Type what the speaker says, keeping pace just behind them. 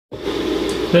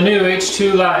The new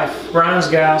H2Life Brown's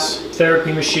gas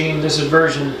therapy machine, this is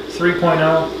version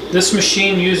 3.0. This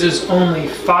machine uses only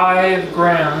 5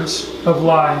 grams of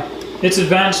lye. Its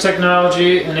advanced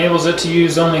technology enables it to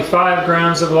use only 5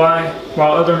 grams of lye,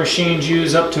 while other machines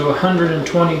use up to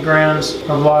 120 grams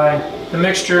of lye. The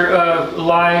mixture of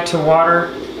lye to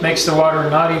water makes the water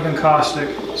not even caustic,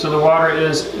 so the water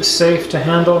is safe to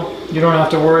handle. You don't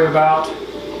have to worry about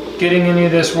getting any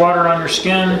of this water on your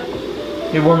skin.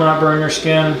 It will not burn your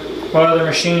skin, while other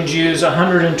machines use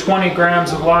 120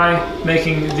 grams of lye,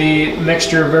 making the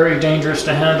mixture very dangerous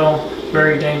to handle,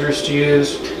 very dangerous to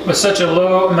use. With such a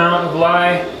low amount of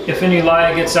lye, if any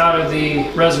lye gets out of the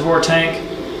reservoir tank,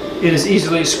 it is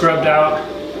easily scrubbed out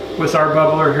with our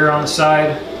bubbler here on the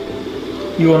side.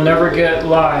 You will never get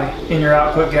lye in your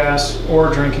output gas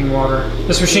or drinking water.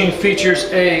 This machine features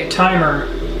a timer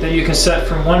that you can set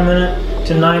from 1 minute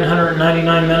to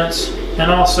 999 minutes. And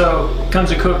also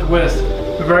comes equipped with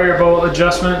a variable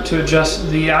adjustment to adjust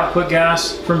the output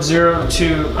gas from 0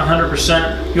 to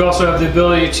 100%. You also have the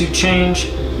ability to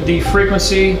change the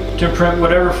frequency to print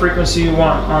whatever frequency you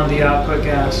want on the output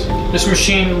gas. This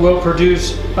machine will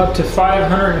produce up to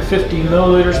 550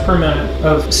 milliliters per minute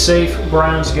of safe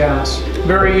Brown's gas.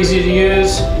 Very easy to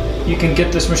use. You can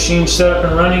get this machine set up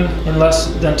and running in less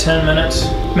than 10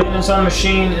 minutes. Maintenance on the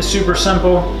machine is super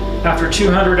simple. After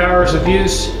 200 hours of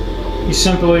use, you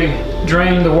simply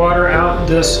drain the water out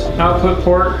this output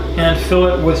port and fill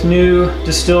it with new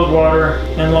distilled water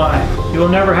and lye. You will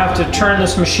never have to turn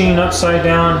this machine upside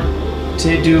down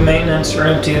to do maintenance or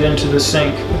empty it into the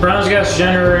sink. The Brown's gas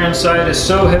generator inside is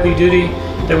so heavy duty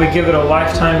that we give it a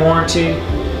lifetime warranty.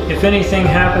 If anything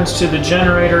happens to the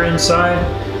generator inside,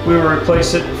 we will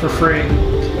replace it for free.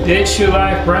 The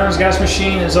H2Life Brown's gas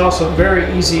machine is also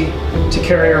very easy to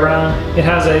carry around. It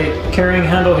has a carrying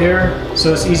handle here,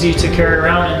 so it's easy to carry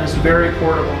around and it's very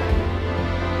portable.